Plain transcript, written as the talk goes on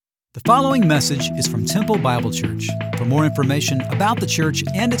The following message is from Temple Bible Church. For more information about the church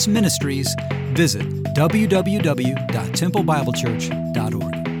and its ministries, visit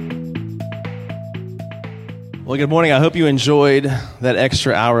www.templebiblechurch.org. Well, good morning. I hope you enjoyed that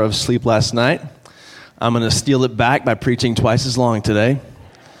extra hour of sleep last night. I'm going to steal it back by preaching twice as long today.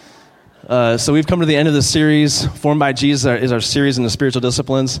 So we've come to the end of the series. Formed by Jesus is our series in the spiritual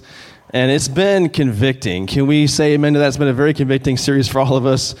disciplines. And it's been convicting. Can we say amen to that? It's been a very convicting series for all of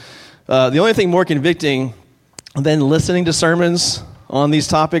us. The only thing more convicting than listening to sermons on these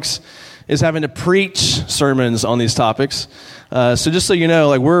topics is having to preach sermons on these topics. So just so you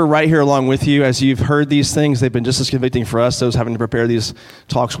know, we're right here along with you as you've heard these things. They've been just as convicting for us, those having to prepare these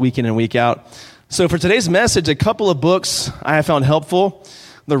talks week in and week out. So for today's message, a couple of books I have found helpful.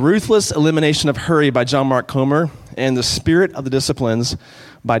 The Ruthless Elimination of Hurry by John Mark Comer and The Spirit of the Disciplines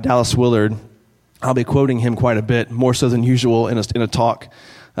by Dallas Willard. I'll be quoting him quite a bit, more so than usual in a talk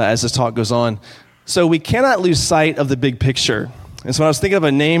as this talk goes on. So we cannot lose sight of the big picture. And so when I was thinking of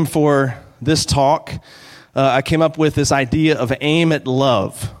a name for this talk, I came up with this idea of aim at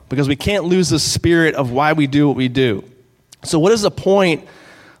love, because we can't lose the spirit of why we do what we do. So what is the point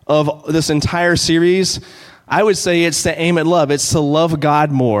of this entire series? I would say it's to aim at love. It's to love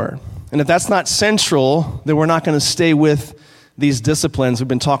God more. And if that's not central, then we're not going to stay with these disciplines we've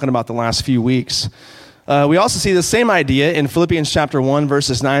been talking about the last few weeks. We also see the same idea in Philippians chapter 1,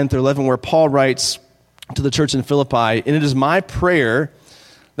 verses 9 through 11, where Paul writes to the church in Philippi, "And it is my prayer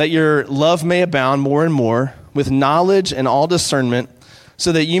that your love may abound more and more with knowledge and all discernment,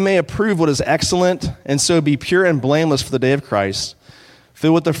 so that you may approve what is excellent, and so be pure and blameless for the day of Christ,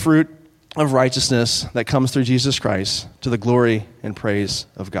 filled with the fruit of righteousness that comes through Jesus Christ, to the glory and praise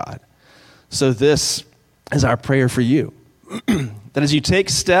of God." So this is our prayer for you, that as you take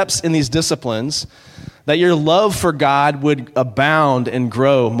steps in these disciplines, that your love for God would abound and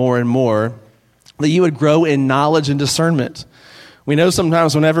grow more and more, that you would grow in knowledge and discernment. We know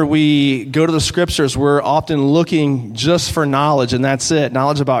sometimes whenever we go to the scriptures, we're often looking just for knowledge, and that's it,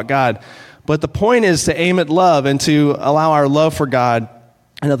 knowledge about God. But the point is to aim at love and to allow our love for God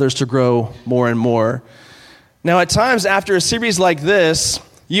and others to grow more and more. Now, at times after a series like this,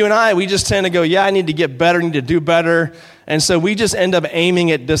 you and I, we just tend to go, I need to get better, I need to do better. And so we just end up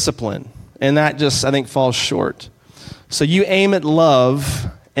aiming at discipline. And that just, I think, falls short. So you aim at love,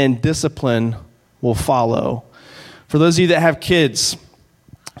 and discipline will follow. For those of you that have kids,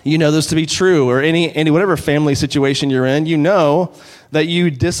 you know this to be true, or any whatever family situation you're in, you know that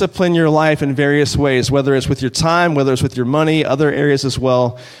you discipline your life in various ways, whether it's with your time, whether it's with your money, other areas as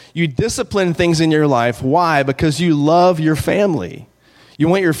well. You discipline things in your life. Why? Because you love your family. You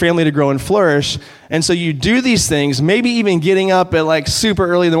want your family to grow and flourish, and so you do these things, maybe even getting up at super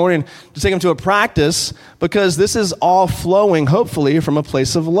early in the morning to take them to a practice, because this is all flowing, hopefully, from a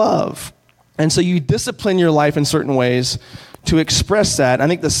place of love. And so you discipline your life in certain ways to express that. I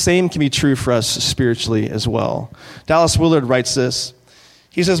think the same can be true for us spiritually as well. Dallas Willard writes this.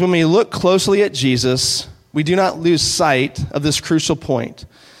 He says, "When we look closely at Jesus, we do not lose sight of this crucial point.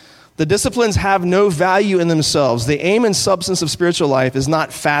 The disciplines have no value in themselves. The aim and substance of spiritual life is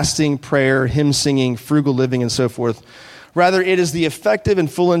not fasting, prayer, hymn singing, frugal living, and so forth. Rather, it is the effective and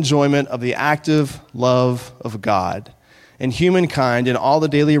full enjoyment of the active love of God and humankind in all the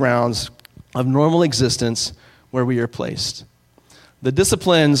daily rounds of normal existence where we are placed. The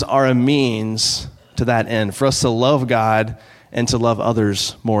disciplines are a means to that end, for us to love God and to love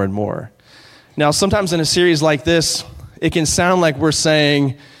others more and more." Now, sometimes in a series like this, it can sound like we're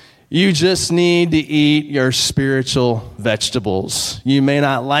saying, you just need to eat your spiritual vegetables. You may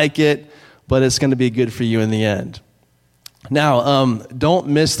not like it, but it's going to be good for you in the end. Now, don't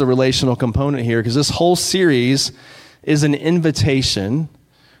miss the relational component here, because this whole series is an invitation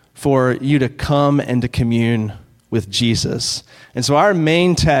for you to come and to commune with Jesus. And so our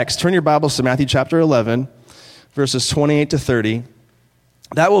main text, turn your Bibles to Matthew chapter 11, verses 28 to 30.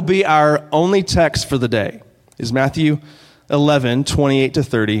 That will be our only text for the day, is Matthew 11, 28 to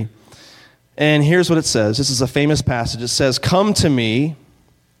 30. And here's what it says. This is a famous passage. It says, "Come to me,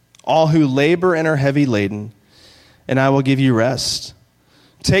 all who labor and are heavy laden, and I will give you rest.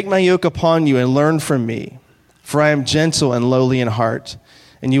 Take my yoke upon you and learn from me, for I am gentle and lowly in heart,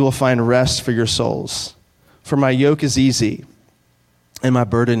 and you will find rest for your souls. For my yoke is easy, and my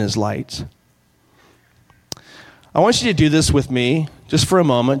burden is light." I want you to do this with me just for a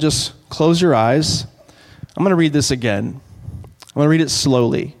moment. Just close your eyes. I'm going to read this again. I'm going to read it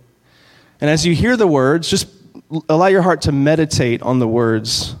slowly. And as you hear the words, just allow your heart to meditate on the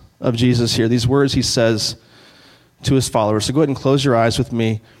words of Jesus here, these words he says to his followers. So go ahead and close your eyes with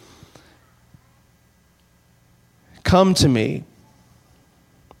me. "Come to me,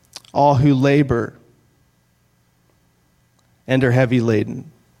 all who labor and are heavy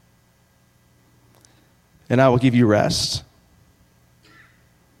laden, and I will give you rest.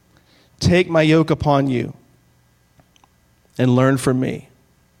 Take my yoke upon you and learn from me.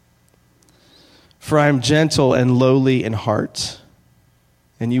 For I am gentle and lowly in heart,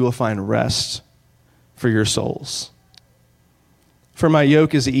 and you will find rest for your souls. For my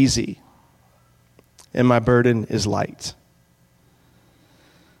yoke is easy, and my burden is light.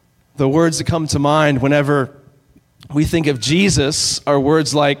 The words that come to mind whenever we think of Jesus are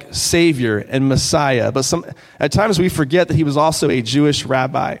words like Savior and Messiah, but at times we forget that he was also a Jewish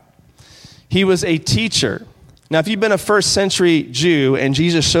rabbi. He was a teacher. Now, if you've been a first century Jew and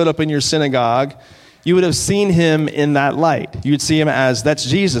Jesus showed up in your synagogue, you would have seen him in that light. You would see him as, that's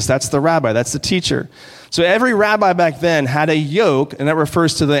Jesus, that's the rabbi, that's the teacher. So every rabbi back then had a yoke, and that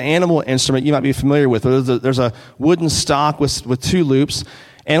refers to the animal instrument you might be familiar with. There's a wooden stock with two loops.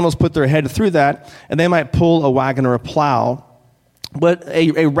 Animals put their head through that, and they might pull a wagon or a plow. But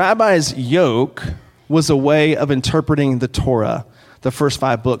a rabbi's yoke was a way of interpreting the Torah, the first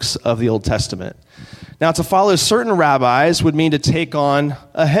 5 books of the Old Testament. Now, to follow certain rabbis would mean to take on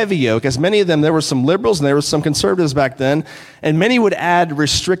a heavy yoke. As many of them, there were some liberals and there were some conservatives back then, and many would add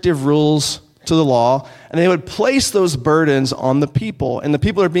restrictive rules to the law, and they would place those burdens on the people, and the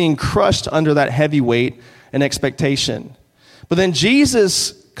people are being crushed under that heavy weight and expectation. But then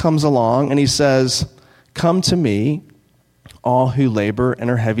Jesus comes along and he says, come to me, all who labor and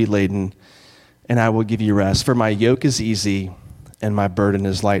are heavy laden, and I will give you rest. For my yoke is easy and my burden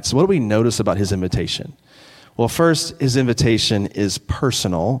is light. So what do we notice about his invitation? Well, first, his invitation is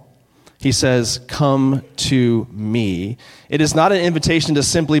personal. He says, come to me. It is not an invitation to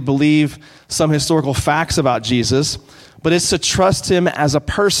simply believe some historical facts about Jesus, but it's to trust him as a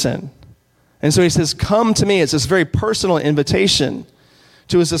person. And so he says, come to me. It's this very personal invitation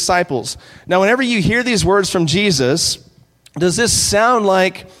to his disciples. Now, whenever you hear these words from Jesus, does this sound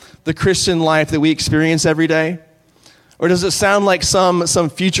like the Christian life that we experience every day? Or does it sound like some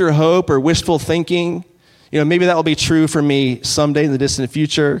future hope or wishful thinking? You know, maybe that will be true for me someday in the distant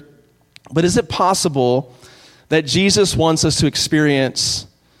future. But is it possible that Jesus wants us to experience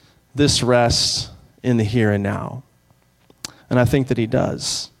this rest in the here and now? And I think that he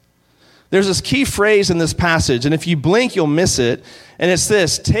does. There's this key phrase in this passage, and if you blink, you'll miss it. And it's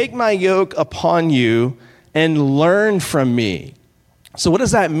this: take my yoke upon you and learn from me. So what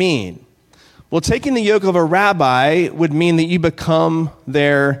does that mean? Well, taking the yoke of a rabbi would mean that you become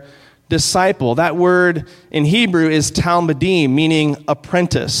their disciple. That word in Hebrew is talmidim, meaning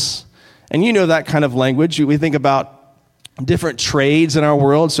apprentice. And you know that kind of language. We think about different trades in our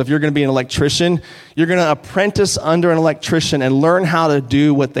world. So if you're going to be an electrician, you're going to apprentice under an electrician and learn how to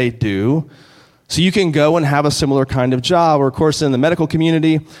do what they do so you can go and have a similar kind of job. Or, of course, in the medical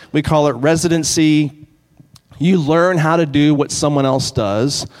community, we call it residency. You learn how to do what someone else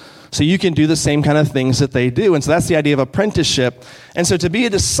does so you can do the same kind of things that they do. And so that's the idea of apprenticeship. And so to be a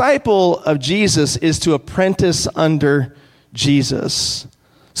disciple of Jesus is to apprentice under Jesus.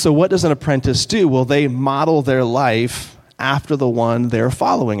 So what does an apprentice do? Well, they model their life after the one they're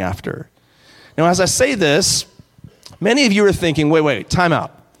following after. Now, as I say this, many of you are thinking, wait, time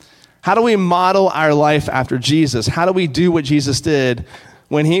out. How do we model our life after Jesus? How do we do what Jesus did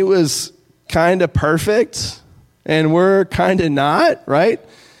when he was kind of perfect and we're kind of not, right?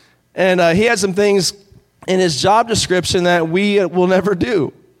 And he had some things in his job description that we will never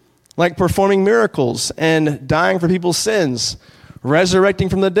do, like performing miracles and dying for people's sins, resurrecting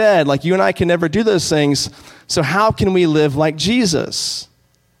from the dead. Like you and I can never do those things. So how can we live like Jesus?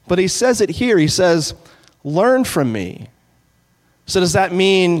 But he says it here. He says, learn from me. So does that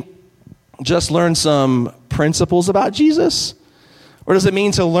mean just learn some principles about Jesus? Or does it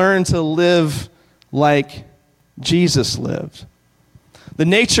mean to learn to live like Jesus lived? The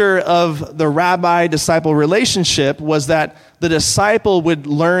nature of the rabbi-disciple relationship was that the disciple would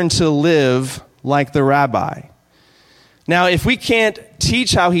learn to live like the rabbi. Now, if we can't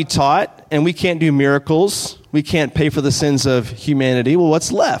teach how he taught, and we can't do miracles, we can't pay for the sins of humanity, well,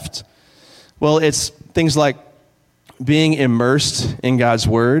 what's left? Well, it's things like being immersed in God's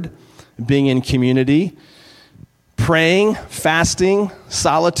word, being in community, praying, fasting,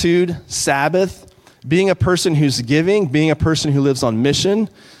 solitude, Sabbath, being a person who's giving, being a person who lives on mission.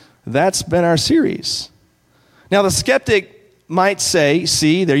 That's been our series. Now, the skeptic might say,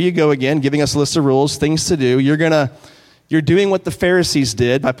 see, there you go again, giving us a list of rules, things to do. You're doing what the Pharisees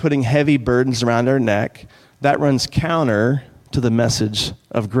did by putting heavy burdens around our neck. That runs counter to the message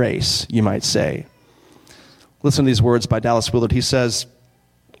of grace, you might say. Listen to these words by Dallas Willard. He says,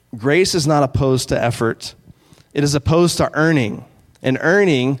 grace is not opposed to effort. It is opposed to earning. And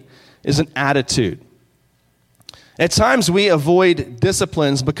earning is an attitude. At times we avoid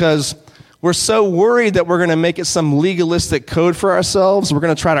disciplines because we're so worried that we're going to make it some legalistic code for ourselves. We're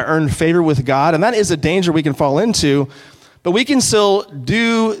going to try to earn favor with God, and that is a danger we can fall into. But we can still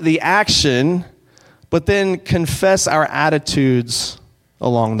do the action, but then confess our attitudes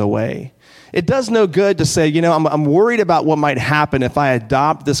along the way. It does no good to say, I'm worried about what might happen if I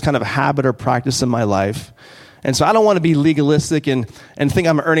adopt this kind of habit or practice in my life. And so I don't want to be legalistic and think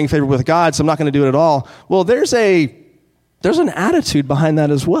I'm earning favor with God, so I'm not going to do it at all. Well, there's an attitude behind that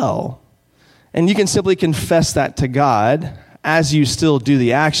as well. And you can simply confess that to God as you still do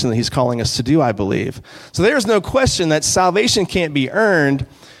the action that he's calling us to do, I believe. So there's no question that salvation can't be earned.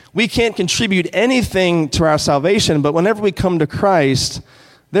 We can't contribute anything to our salvation, but whenever we come to Christ,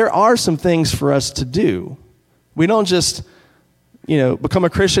 there are some things for us to do. We don't just, become a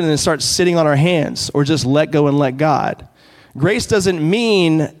Christian and then start sitting on our hands or just let go and let God. Grace doesn't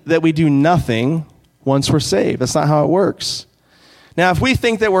mean that we do nothing once we're saved. That's not how it works. Now, if we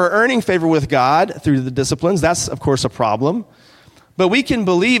think that we're earning favor with God through the disciplines, that's, of course, a problem. But we can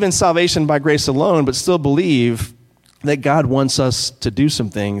believe in salvation by grace alone, but still believe that God wants us to do some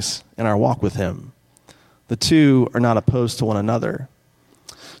things in our walk with him. The two are not opposed to one another.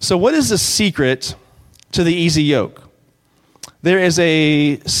 So what is the secret to the easy yoke? There is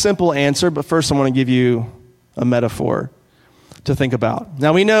a simple answer, but first I want to give you a metaphor to think about.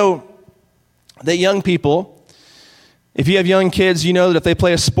 Now, we know that young people, if you have young kids, you know that if they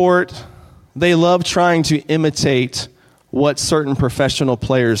play a sport, they love trying to imitate what certain professional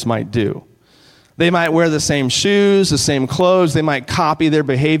players might do. They might wear the same shoes, the same clothes. They might copy their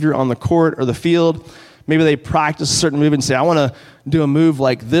behavior on the court or the field. Maybe they practice a certain move and say, I want to do a move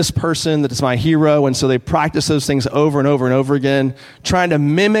like this person that is my hero. And so they practice those things over and over and over again, trying to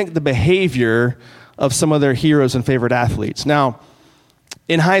mimic the behavior of some of their heroes and favorite athletes. Now,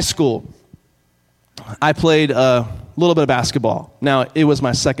 in high school, I played a little bit of basketball. Now, it was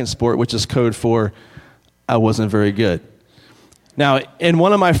my second sport, which is code for I wasn't very good. Now, in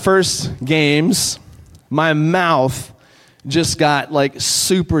one of my first games, my mouth just got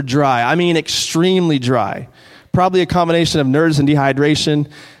super dry. I mean, extremely dry. Probably a combination of nerves and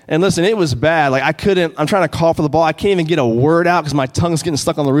dehydration. And listen, it was bad. I'm trying to call for the ball. I can't even get a word out because my tongue's getting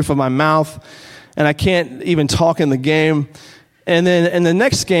stuck on the roof of my mouth. And I can't even talk in the game. And then in the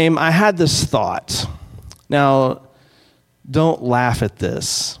next game, I had this thought. Now, don't laugh at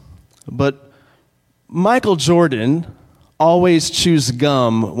this, but Michael Jordan always chews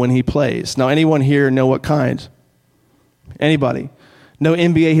gum when he plays. Now, anyone here know what kind? Anybody? No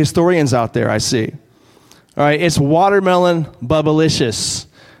NBA historians out there, I see. All right, it's watermelon bubblicious.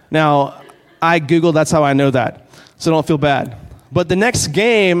 Now, I Googled, that's how I know that, so don't feel bad. But the next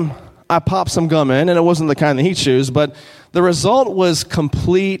game, I popped some gum in, and it wasn't the kind that he chews, but the result was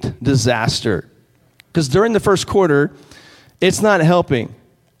complete disaster. Because during the first quarter, it's not helping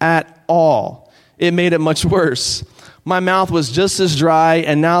at all. It made it much worse. My mouth was just as dry,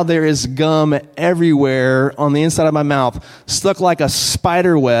 and now there is gum everywhere on the inside of my mouth, stuck like a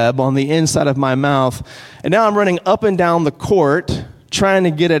spider web on the inside of my mouth. And now I'm running up and down the court trying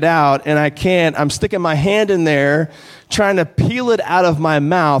to get it out, and I can't. I'm sticking my hand in there trying to peel it out of my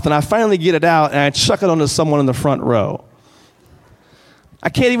mouth, and I finally get it out, and I chuck it onto someone in the front row. I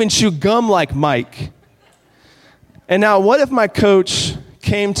can't even chew gum like Mike. And now what if my coach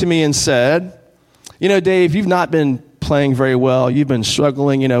came to me and said, Dave, you've not been playing very well. You've been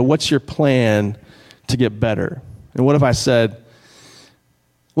struggling. What's your plan to get better? And what if I said,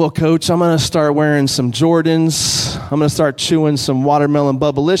 well, coach, I'm going to start wearing some Jordans. I'm going to start chewing some watermelon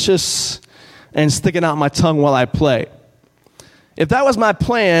bubblicious and sticking out my tongue while I play. If that was my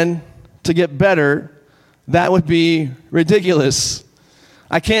plan to get better, that would be ridiculous.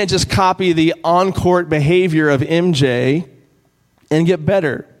 I can't just copy the on-court behavior of MJ and get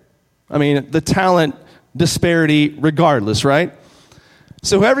better. I mean, the talent disparity regardless, right?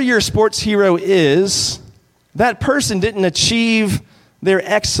 So whoever your sports hero is, that person didn't achieve their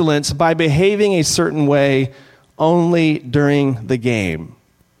excellence by behaving a certain way only during the game.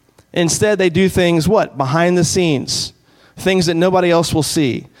 Instead, they do things, behind the scenes, things that nobody else will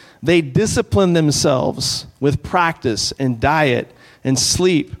see. They discipline themselves with practice and diet and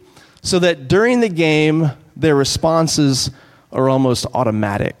sleep so that during the game, their responses are almost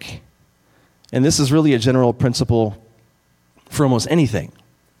automatic. And this is really a general principle for almost anything.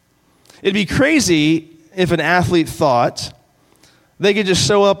 It'd be crazy if an athlete thought they could just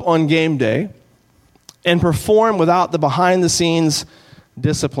show up on game day and perform without the behind-the-scenes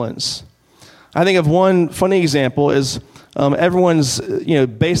disciplines. I think of one funny example is everyone's,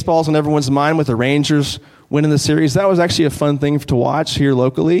 baseball's on everyone's mind with the Rangers winning the series. That was actually a fun thing to watch here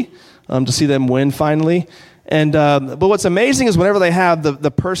locally. to see them win finally. And but what's amazing is whenever they have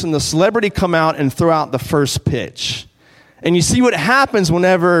the celebrity come out and throw out the first pitch. And you see what happens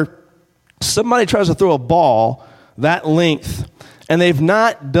whenever somebody tries to throw a ball that length and they've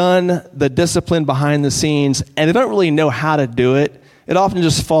not done the discipline behind the scenes and they don't really know how to do it. It often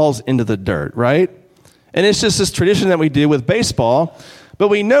just falls into the dirt, right? And it's just this tradition that we do with baseball. But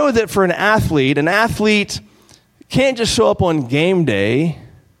we know that for an athlete can't just show up on game day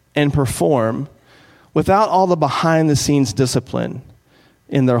and perform without all the behind-the-scenes discipline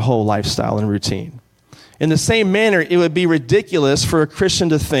in their whole lifestyle and routine. In the same manner, it would be ridiculous for a Christian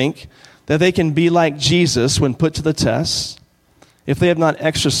to think that they can be like Jesus when put to the test if they have not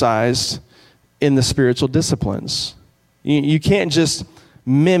exercised in the spiritual disciplines. You can't just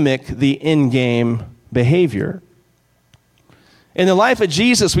mimic the in-game behavior. In the life of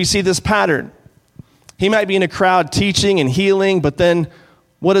Jesus, we see this pattern. He might be in a crowd teaching and healing, but then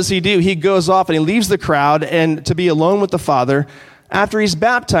what does he do? He goes off and he leaves the crowd and to be alone with the Father. After he's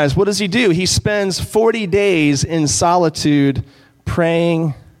baptized, what does he do? He spends 40 days in solitude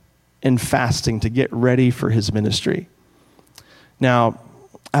praying and fasting to get ready for his ministry. Now,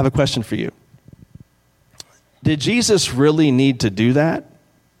 I have a question for you. Did Jesus really need to do that?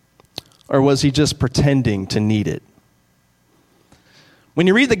 Or was he just pretending to need it? When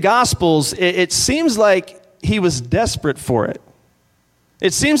you read the Gospels, it seems like he was desperate for it.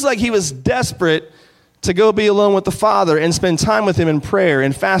 It seems like he was desperate to go be alone with the Father and spend time with him in prayer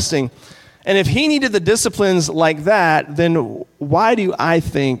and fasting. And if he needed the disciplines like that, then why do I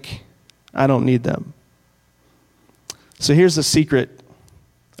think I don't need them? So here's the secret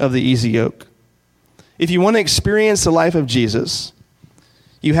of the easy yoke. If you want to experience the life of Jesus,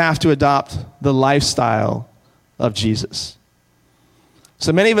 you have to adopt the lifestyle of Jesus.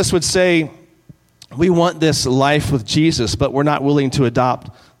 So many of us would say, we want this life with Jesus, but we're not willing to adopt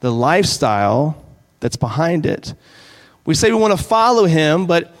the lifestyle that's behind it. We say we want to follow him,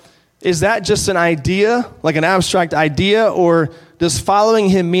 but is that just an idea, like an abstract idea, or does following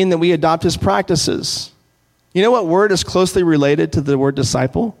him mean that we adopt his practices? You know what word is closely related to the word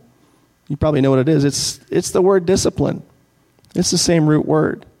disciple? You probably know what it is. It's the word discipline. It's the same root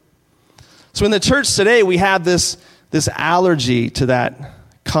word. So in the church today, we have this allergy to that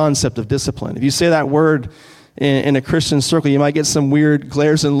concept of discipline. If you say that word in a Christian circle, you might get some weird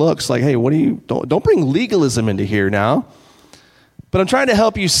glares and looks like, hey, what are you, don't bring legalism into here now. But I'm trying to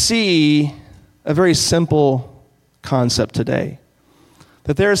help you see a very simple concept today.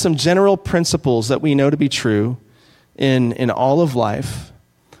 That there are some general principles that we know to be true in all of life.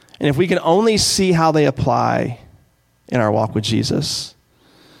 And if we can only see how they apply in our walk with Jesus.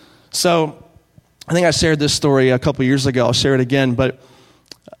 So I think I shared this story a couple years ago. I'll share it again, but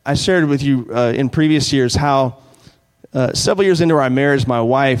I shared with you in previous years how several years into our marriage, my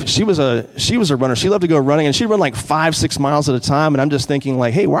wife, she was a runner. She loved to go running, and she'd run like 5-6 miles at a time. And I'm just thinking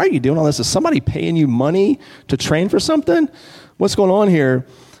like, hey, why are you doing all this? Is somebody paying you money to train for something? What's going on here?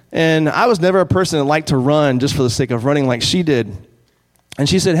 And I was never a person that liked to run just for the sake of running like she did. And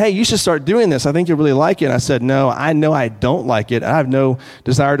she said, hey, you should start doing this. I think you'll really like it. And I said, no, I know I don't like it. I have no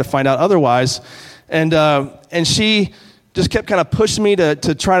desire to find out otherwise. And she just kept kind of pushing me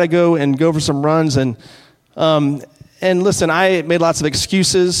to try to go for some runs. And listen, I made lots of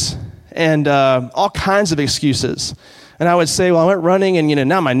excuses and all kinds of excuses. And I would say, well, I went running and,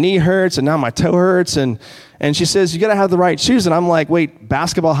 now my knee hurts and now my toe hurts. And she says, you got to have the right shoes. And I'm like, wait,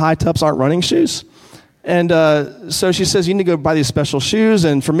 basketball high tops aren't running shoes? And so she says, you need to go buy these special shoes.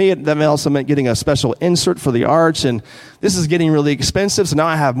 And for me, that also meant getting a special insert for the arch. And this is getting really expensive. So now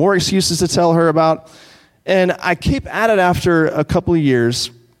I have more excuses to tell her about. And I keep at it after a couple of years.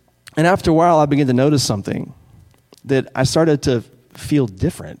 And after a while, I began to notice something, that I started to feel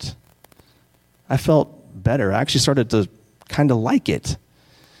different. I felt better. I actually started to kind of like it.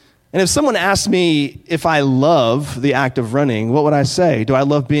 And if someone asked me if I love the act of running, what would I say? Do I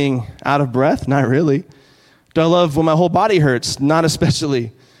love being out of breath? Not really. Do I love when my whole body hurts? Not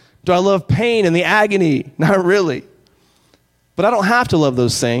especially. Do I love pain and the agony? Not really. But I don't have to love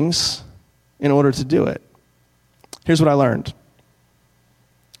those things in order to do it. Here's what I learned.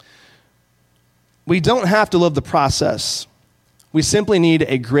 We don't have to love the process. We simply need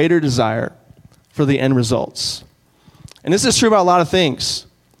a greater desire for the end results. And this is true about a lot of things.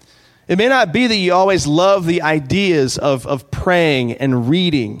 It may not be that you always love the ideas of praying and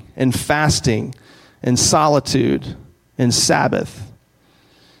reading and fasting and solitude and Sabbath.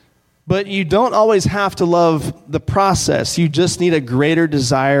 But you don't always have to love the process. You just need a greater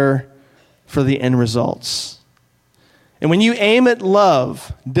desire for the end results. And when you aim at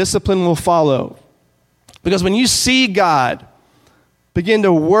love, discipline will follow. Because when you see God begin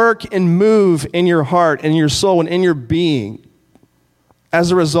to work and move in your heart and your soul and in your being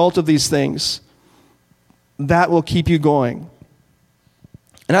as a result of these things, that will keep you going.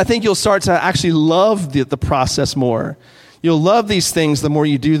 And I think you'll start to actually love the process more. You'll love these things the more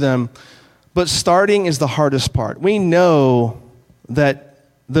you do them, but starting is the hardest part. We know that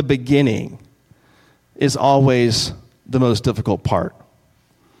the beginning is always the most difficult part.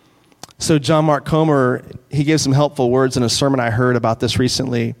 So John Mark Comer, he gave some helpful words in a sermon I heard about this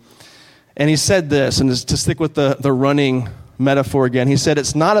recently. And he said this, and to stick with the running metaphor again, he said,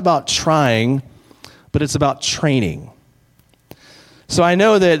 it's not about trying, but it's about training. So I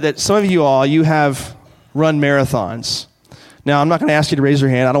know that some of you have run marathons. Now, I'm not going to ask you to raise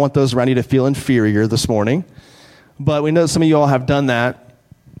your hand. I don't want those around you to feel inferior this morning. But we know some of you all have done that.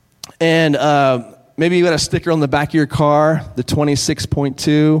 And maybe you got a sticker on the back of your car, the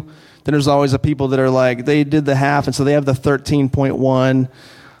 26.2. Then there's always the people that are like, they did the half, and so they have the 13.1.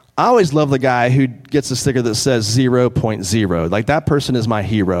 I always love the guy who gets a sticker that says 0.0. Like, that person is my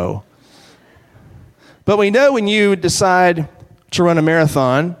hero. But we know when you decide to run a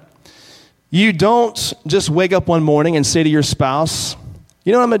marathon, you don't just wake up one morning and say to your spouse,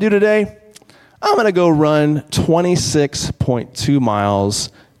 you know what I'm going to do today? I'm going to go run 26.2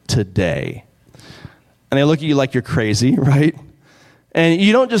 miles today. And they look at you like you're crazy, right? And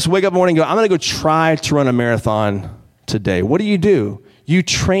you don't just wake up in the morning and go, I'm going to go try to run a marathon today. What do? You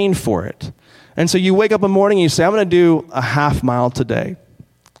train for it. And so you wake up in the morning and you say, I'm going to do a half mile today.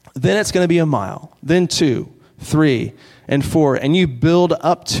 Then it's going to be a mile, then 2, 3, and 4, and you build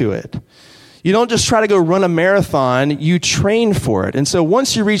up to it. You don't just try to go run a marathon, you train for it. And so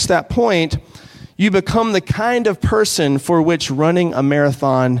once you reach that point, you become the kind of person for which running a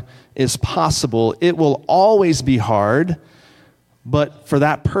marathon is possible. It will always be hard, but for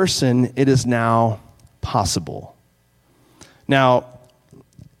that person, it is now possible. Now,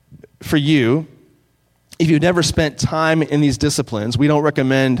 for you, if you've never spent time in these disciplines, we don't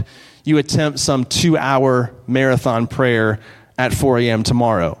recommend you attempt some 2-hour marathon prayer at 4 a.m.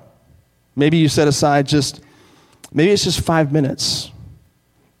 tomorrow. Maybe you set aside maybe it's just 5 minutes.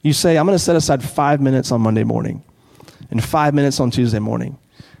 You say, I'm going to set aside 5 minutes on Monday morning, and 5 minutes on Tuesday morning,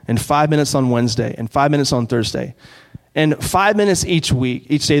 and 5 minutes on Wednesday, and 5 minutes on Thursday, and 5 minutes each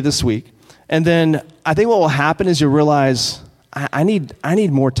day this week. And then I think what will happen is you'll realize, I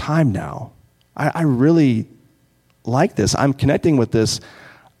need more time now. I really like this. I'm connecting with this.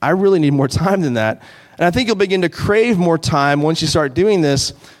 I really need more time than that. And I think you'll begin to crave more time once you start doing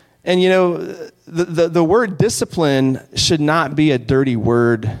this. And, you know, the word discipline should not be a dirty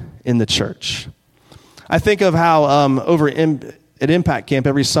word in the church. I think of how at Impact Camp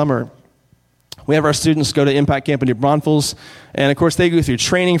every summer, we have our students go to Impact Camp in New Braunfels. And, of course, they go through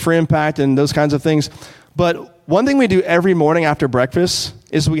training for Impact and those kinds of things. But one thing we do every morning after breakfast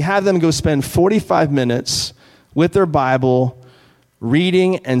is we have them go spend 45 minutes with their Bible,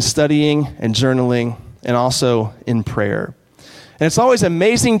 reading and studying and journaling, and also in prayer. And it's always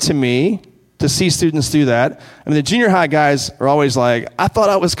amazing to me to see students do that. I mean, the junior high guys are always like, I thought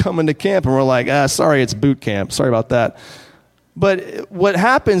I was coming to camp. And we're like, sorry, it's boot camp. Sorry about that. But what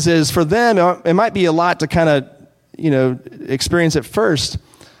happens is for them, it might be a lot to kind of, experience at first.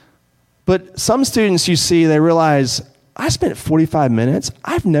 But some students you see, they realize, I spent 45 minutes.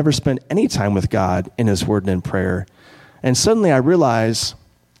 I've never spent any time with God in His Word and in prayer. And suddenly I realize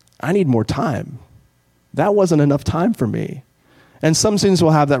I need more time. That wasn't enough time for me. And some students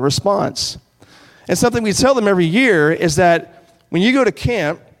will have that response. And something we tell them every year is that when you go to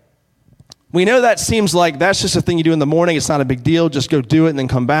camp, we know that seems like that's just a thing you do in the morning. It's not a big deal. Just go do it and then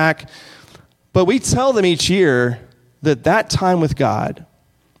come back. But we tell them each year that time with God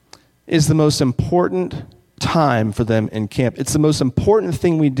is the most important time for them in camp. It's the most important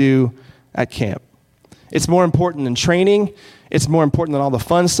thing we do at camp. It's more important than training. It's more important than all the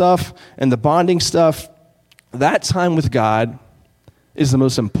fun stuff and the bonding stuff. That time with God is the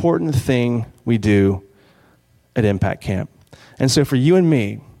most important thing we do at Impact Camp. And so for you and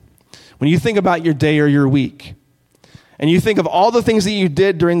me, when you think about your day or your week, and you think of all the things that you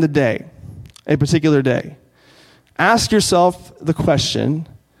did during the day, a particular day, ask yourself the question,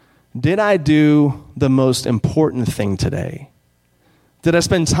 did I do the most important thing today? Did I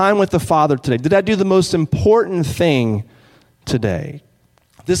spend time with the Father today? Did I do the most important thing today?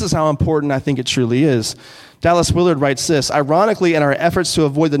 This is how important I think it truly is. Dallas Willard writes this, ironically, in our efforts to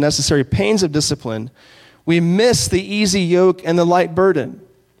avoid the necessary pains of discipline, we miss the easy yoke and the light burden.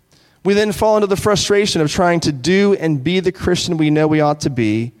 We then fall into the frustration of trying to do and be the Christian we know we ought to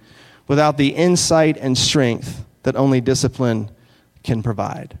be without the insight and strength that only discipline can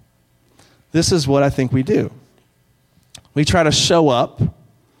provide. This is what I think we do. We try to show up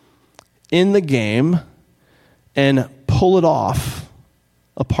in the game and pull it off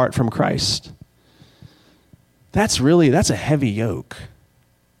apart from Christ. That's a heavy yoke.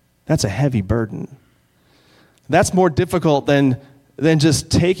 That's a heavy burden. That's more difficult than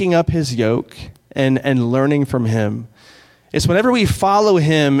just taking up his yoke and learning from him. It's whenever we follow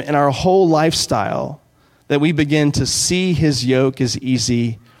him in our whole lifestyle that we begin to see his yoke is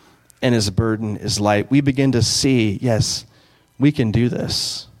easy and his burden is light. We begin to see, yes, we can do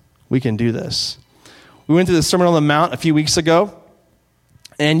this. We can do this. We went through the Sermon on the Mount a few weeks ago,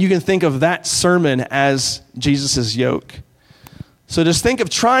 and you can think of that sermon as Jesus' yoke. So just think of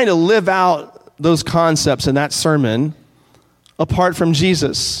trying to live out those concepts in that sermon apart from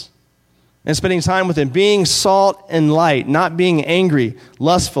Jesus and spending time with him, being salt and light, not being angry,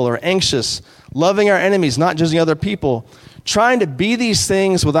 lustful, or anxious, loving our enemies, not judging other people, trying to be these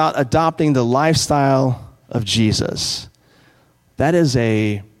things without adopting the lifestyle of Jesus. That is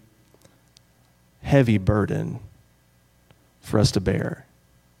a heavy burden for us to bear.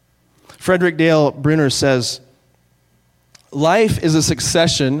 Frederick Dale Bruner says, life is a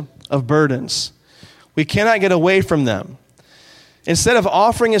succession of burdens. We cannot get away from them. Instead of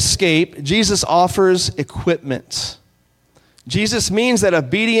offering escape, Jesus offers equipment. Jesus means that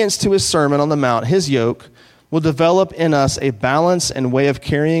obedience to his Sermon on the Mount, his yoke, will develop in us a balance and way of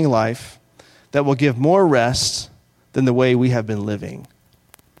carrying life that will give more rest than the way we have been living.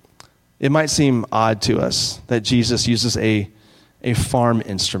 It might seem odd to us that Jesus uses a farm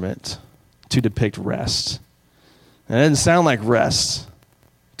instrument to depict rest. And it doesn't sound like rest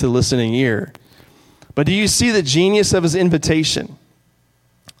to the listening ear. But do you see the genius of his invitation?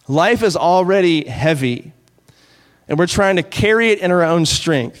 Life is already heavy, and we're trying to carry it in our own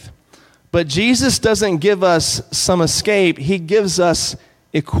strength. But Jesus doesn't give us some escape. He gives us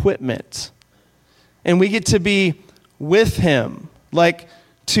equipment. And we get to be with him, like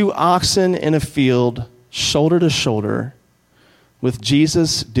two oxen in a field, shoulder to shoulder, with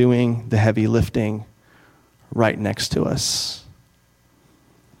Jesus doing the heavy lifting right next to us.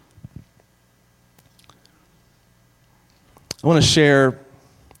 I want to share,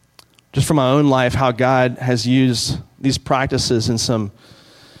 just from my own life, how God has used these practices in some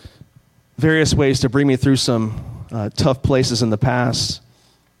various ways to bring me through some tough places in the past.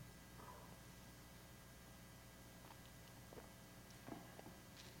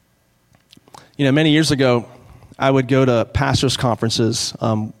 You know, many years ago, I would go to pastors' conferences.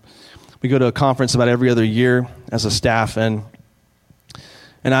 We go to a conference about every other year as a staff, and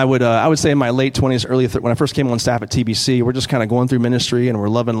I would say in my late 20s, early 30s, when I first came on staff at TBC, we're just kind of going through ministry, and we're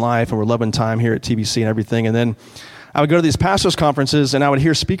loving life, and we're loving time here at TBC and everything. And then I would go to these pastors' conferences, and I would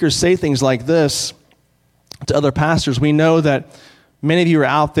hear speakers say things like this to other pastors. We know that many of you are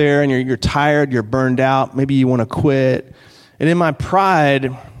out there, and you're tired, you're burned out, maybe you want to quit. And in my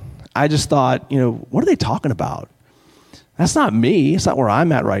pride, I just thought, what are they talking about? That's not me. It's not where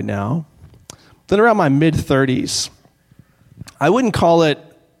I'm at right now. Then around my mid-30s, I wouldn't call it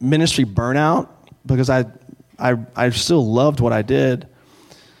ministry burnout because I still loved what I did.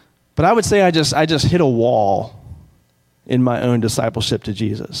 But I would say I just hit a wall in my own discipleship to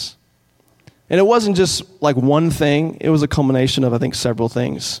Jesus. And it wasn't just like one thing. It was a culmination of, I think, several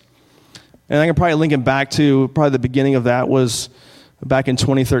things. And I can probably link it back to probably the beginning of that was back in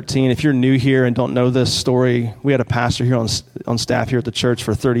 2013. If you're new here and don't know this story, we had a pastor here on staff here at the church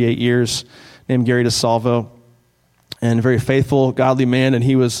for 38 years named Gary DeSalvo, and a very faithful, godly man, and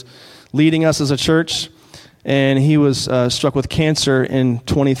he was leading us as a church, and he was struck with cancer in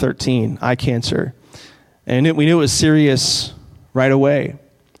 2013, eye cancer. And we knew it was serious right away.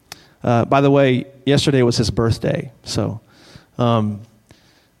 By the way, yesterday was his birthday. But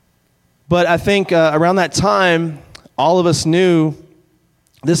I think around that time, all of us knew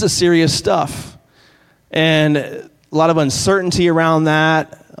this is serious stuff. And a lot of uncertainty around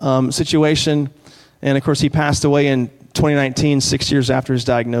that situation. And of course, he passed away in 2019, 6 years after his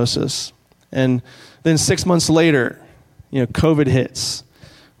diagnosis. And then 6 months later, COVID hits,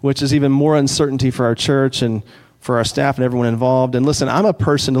 which is even more uncertainty for our church and for our staff and everyone involved. And listen, I'm a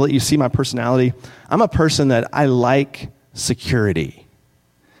person, to let you see my personality, I'm a person that I like security.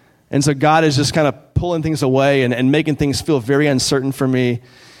 And so God is just kind of pulling things away and making things feel very uncertain for me.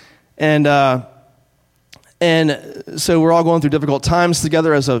 And so we're all going through difficult times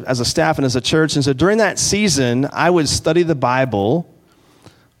together as a staff and as a church. And so during that season, I would study the Bible,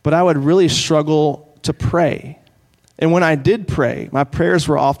 but I would really struggle to pray. And when I did pray, my prayers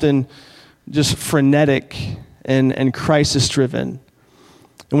were often just frenetic and crisis-driven.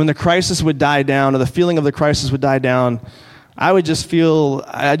 And when the crisis would die down, or the feeling of the crisis would die down, I just feel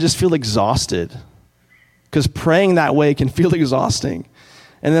exhausted. because praying that way can feel exhausting.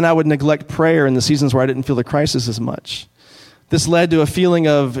 And then I would neglect prayer in the seasons where I didn't feel the crisis as much. This led to a feeling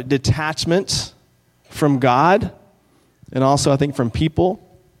of detachment from God and also, I think, from people.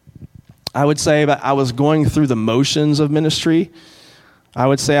 I would say that I was going through the motions of ministry. I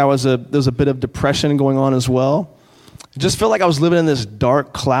would say there was a bit of depression going on as well. I just felt like I was living in this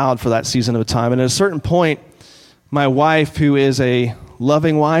dark cloud for that season of time. And at a certain point, my wife, who is a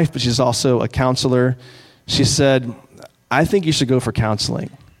loving wife, but she's also a counselor, she said, I think you should go for counseling.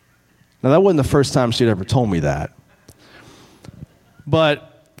 Now, that wasn't the first time she'd ever told me that.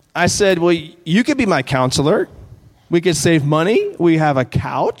 But I said, well, you could be my counselor. We could save money. We have a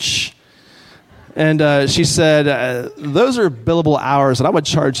couch. And she said, those are billable hours, and I would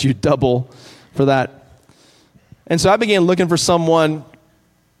charge you double for that. And so I began looking for someone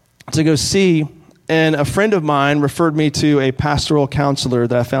to go see, and a friend of mine referred me to a pastoral counselor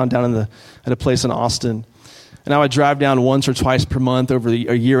that I found down at a place in Austin. And I would drive down once or twice per month over a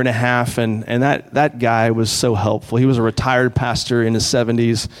year and a half, and that guy was so helpful. He was a retired pastor in his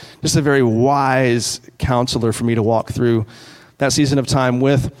 70s, just a very wise counselor for me to walk through that season of time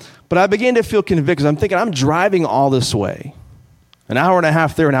with. But I began to feel convicted. I'm thinking, I'm driving all this way, an hour and a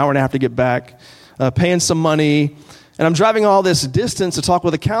half there, an hour and a half to get back, paying some money, and I'm driving all this distance to talk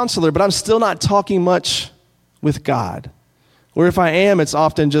with a counselor, but I'm still not talking much with God. Or if I am, it's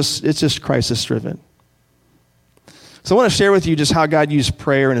just crisis-driven. So I want to share with you just how God used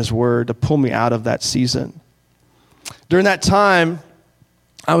prayer and his word to pull me out of that season. During that time,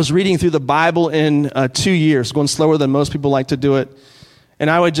 I was reading through the Bible in 2 years, going slower than most people like to do it. And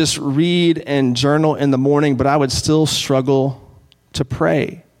I would just read and journal in the morning, but I would still struggle to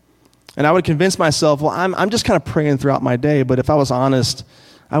pray. And I would convince myself, well, I'm just kind of praying throughout my day. But if I was honest,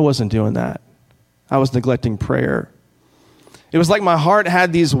 I wasn't doing that. I was neglecting prayer. It was like my heart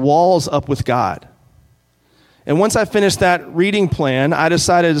had these walls up with God. And once I finished that reading plan, I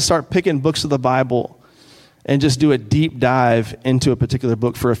decided to start picking books of the Bible and just do a deep dive into a particular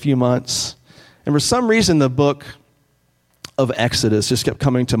book for a few months. And for some reason, the book of Exodus just kept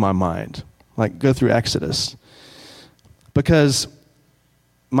coming to my mind. Like, go through Exodus. Because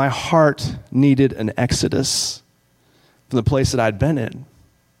my heart needed an exodus from the place that I'd been in.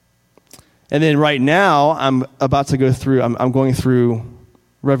 And then right now, I'm going through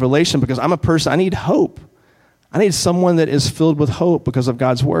Revelation because I'm a person, I need hope. I need someone that is filled with hope because of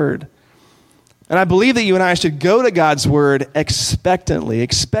God's word. And I believe that you and I should go to God's word expectantly,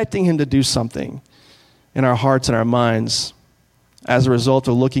 expecting him to do something in our hearts and our minds as a result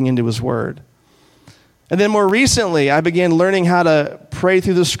of looking into his word. And then more recently, I began learning how to pray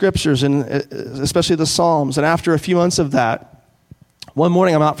through the scriptures, and especially the Psalms. And after a few months of that, one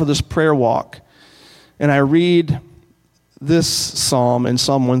morning I'm out for this prayer walk, and I read this psalm in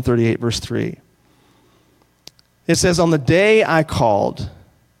Psalm 138, verse 3. It says, on the day I called,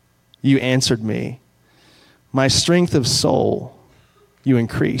 you answered me. My strength of soul, you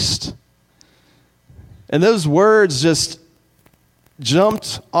increased. And those words just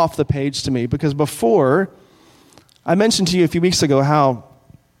jumped off the page to me because before, I mentioned to you a few weeks ago how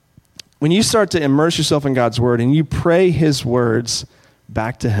when you start to immerse yourself in God's word and you pray his words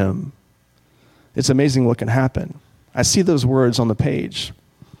back to him, it's amazing what can happen. I see those words on the page.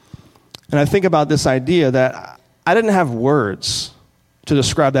 And I think about this idea that I didn't have words to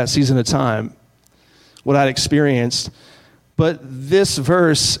describe that season of time, what I'd experienced, but this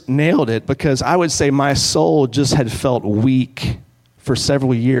verse nailed it because I would say my soul just had felt weak for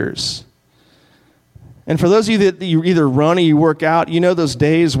several years. And for those of you that you either run or you work out, you know those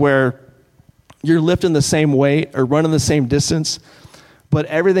days where you're lifting the same weight or running the same distance, but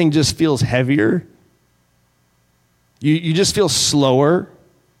everything just feels heavier. You just feel slower.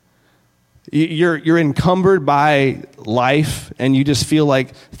 You're encumbered by life, and you just feel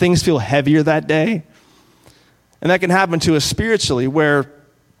like things feel heavier that day. And that can happen to us spiritually, where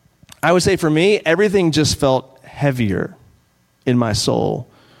I would say for me, everything just felt heavier in my soul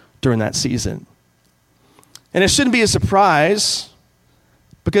during that season. And it shouldn't be a surprise,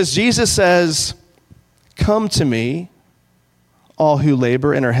 because Jesus says, come to me, all who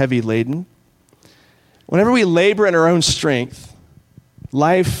labor and are heavy laden. Whenever we labor in our own strength,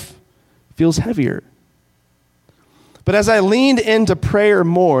 life feels heavier. But as I leaned into prayer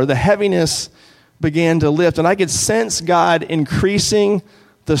more, the heaviness began to lift, and I could sense God increasing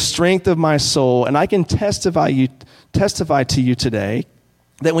the strength of my soul. And I can testify to you today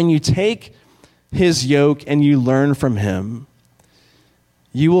that when you take his yoke and you learn from him,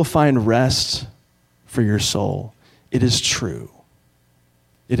 you will find rest for your soul. It is true.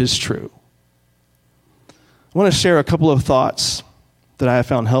 It is true. I want to share a couple of thoughts that I have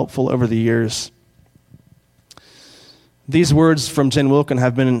found helpful over the years. These words from Jen Wilkin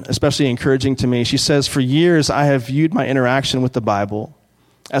have been especially encouraging to me. She says, "For years, I have viewed my interaction with the Bible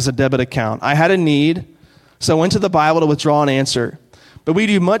as a debit account. I had a need, so I went to the Bible to withdraw an answer. But we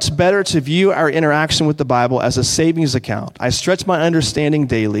do much better to view our interaction with the Bible as a savings account. I stretch my understanding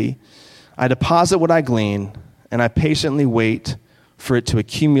daily. I deposit what I glean, and I patiently wait for it to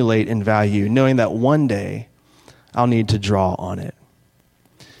accumulate in value, knowing that one day I'll need to draw on it."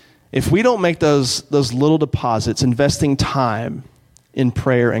 If we don't make those little deposits, investing time in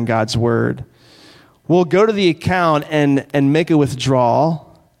prayer and God's word, we'll go to the account and make a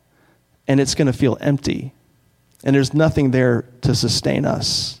withdrawal, and it's going to feel empty. And there's nothing there to sustain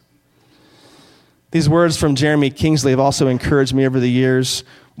us. These words from Jeremy Kingsley have also encouraged me over the years.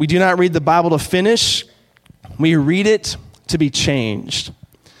 We do not read the Bible to finish. We read it to be changed.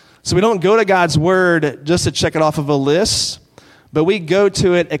 So we don't go to God's word just to check it off of a list, but we go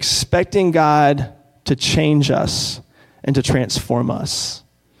to it expecting God to change us and to transform us.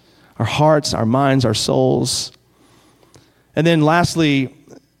 Our hearts, our minds, our souls. And then lastly,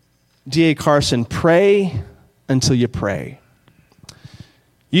 D.A. Carson, pray until you pray.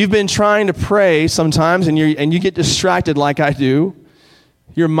 You've been trying to pray sometimes and you get distracted like I do.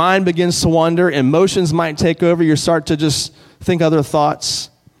 Your mind begins to wander, emotions might take over, you start to just think other thoughts.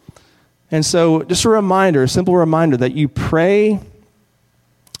 And so just a simple reminder that you pray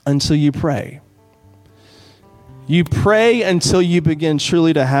until you pray. You pray until you begin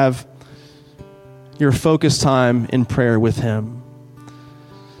truly to have your focus time in prayer with Him.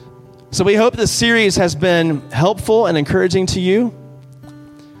 So we hope this series has been helpful and encouraging to you.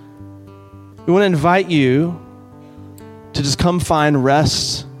 We want to invite you to just come find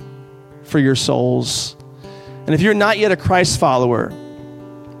rest for your souls. And if you're not yet a Christ follower,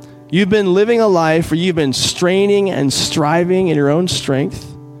 you've been living a life where you've been straining and striving in your own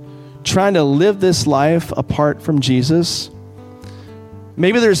strength, trying to live this life apart from Jesus.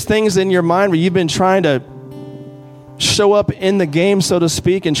 Maybe there's things in your mind where you've been trying to show up in the game, so to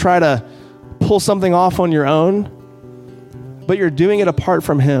speak, and try to pull something off on your own, but you're doing it apart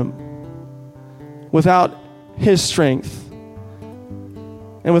from Him, without His strength,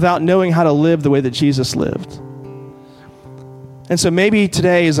 and without knowing how to live the way that Jesus lived. And so maybe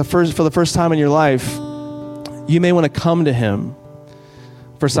today is for the first time in your life, you may want to come to Him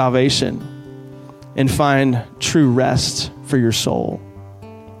for salvation and find true rest for your soul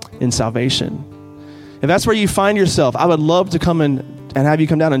in salvation. If that's where you find yourself, I would love to come and have you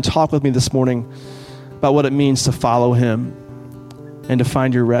come down and talk with me this morning about what it means to follow Him and to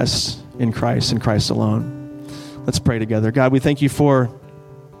find your rest in Christ and Christ alone. Let's pray together. God, we thank you for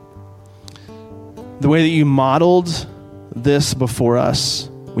the way that you modeled this before us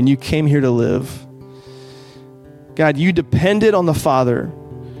when you came here to live. God, you depended on the Father.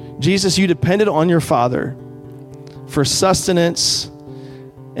 Jesus, you depended on your Father for sustenance,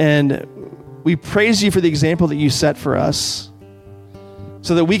 and we praise you for the example that you set for us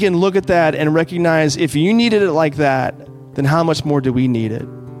so that we can look at that and recognize if you needed it like that, then how much more do we need it?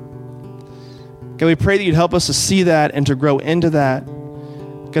 God, we pray that you'd help us to see that and to grow into that.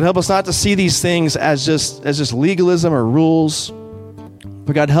 God, help us not to see these things as just legalism or rules,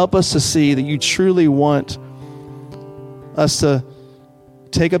 but God, help us to see that you truly want us to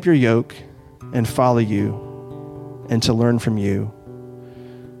take up your yoke and follow you and to learn from you.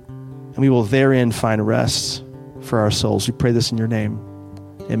 And we will therein find rest for our souls. We pray this in your name.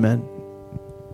 Amen.